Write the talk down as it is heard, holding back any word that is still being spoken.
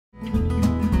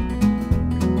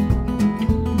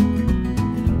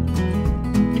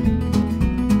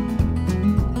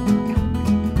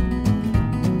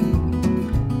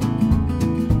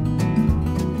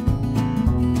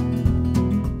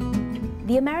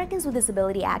Americans with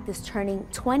Disability Act is turning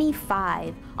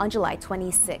 25 on July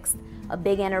 26th. A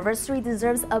big anniversary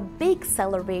deserves a big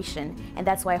celebration, and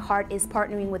that's why HART is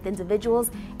partnering with individuals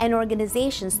and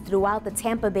organizations throughout the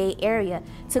Tampa Bay area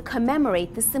to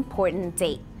commemorate this important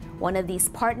date. One of these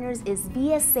partners is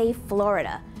VSA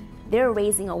Florida. They're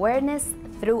raising awareness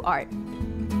through art.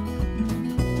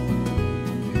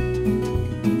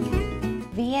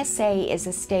 VSA is a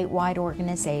statewide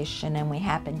organization, and we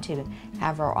happen to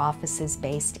have our offices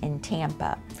based in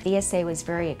Tampa. VSA was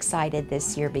very excited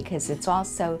this year because it's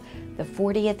also the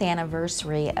 40th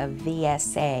anniversary of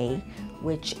VSA,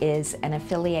 which is an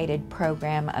affiliated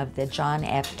program of the John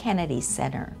F. Kennedy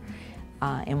Center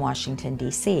in Washington,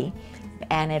 D.C.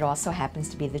 And it also happens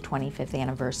to be the 25th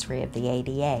anniversary of the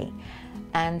ADA.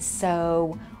 And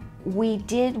so we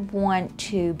did want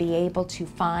to be able to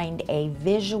find a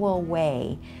visual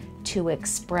way to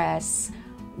express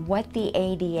what the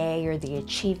ADA or the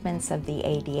achievements of the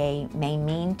ADA may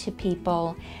mean to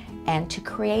people, and to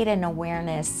create an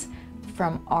awareness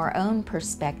from our own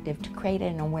perspective, to create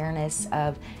an awareness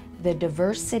of the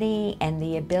diversity and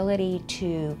the ability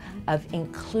of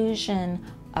inclusion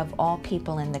of all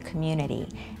people in the community.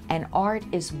 And art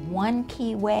is one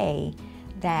key way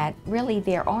that really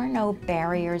there are no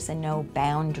barriers and no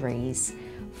boundaries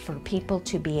for people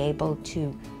to be able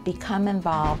to become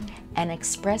involved and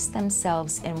express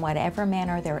themselves in whatever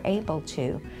manner they're able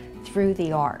to through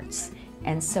the arts.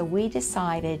 And so we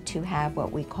decided to have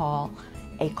what we call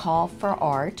a call for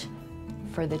art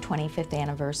for the 25th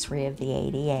anniversary of the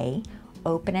ADA,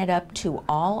 open it up to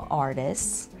all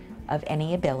artists of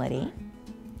any ability,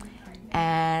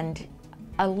 and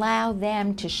allow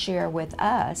them to share with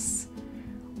us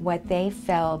what they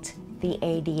felt the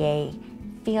ADA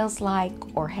feels like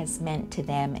or has meant to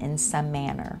them in some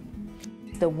manner.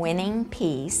 The winning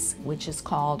piece, which is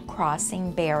called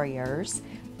Crossing Barriers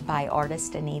by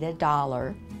artist Anita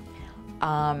Dollar,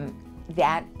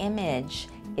 that image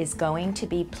is going to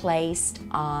be placed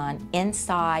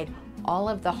inside all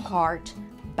of the HART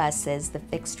buses, the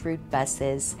fixed route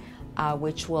buses,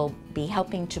 which will be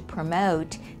helping to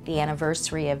promote the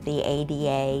anniversary of the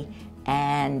ADA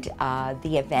and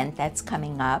the event that's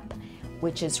coming up,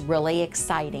 which is really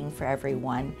exciting for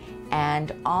everyone.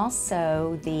 And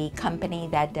also the company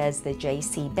that does the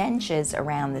JC benches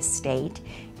around the state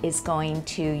is going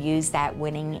to use that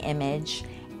winning image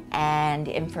and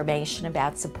information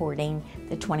about supporting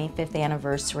the 25th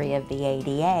anniversary of the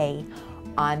ADA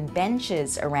on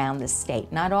benches around the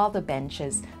state. Not all the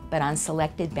benches, but on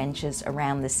selected benches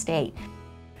around the state.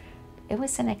 It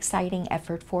was an exciting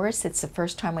effort for us. It's the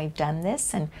first time we've done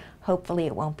this, and hopefully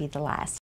it won't be the last.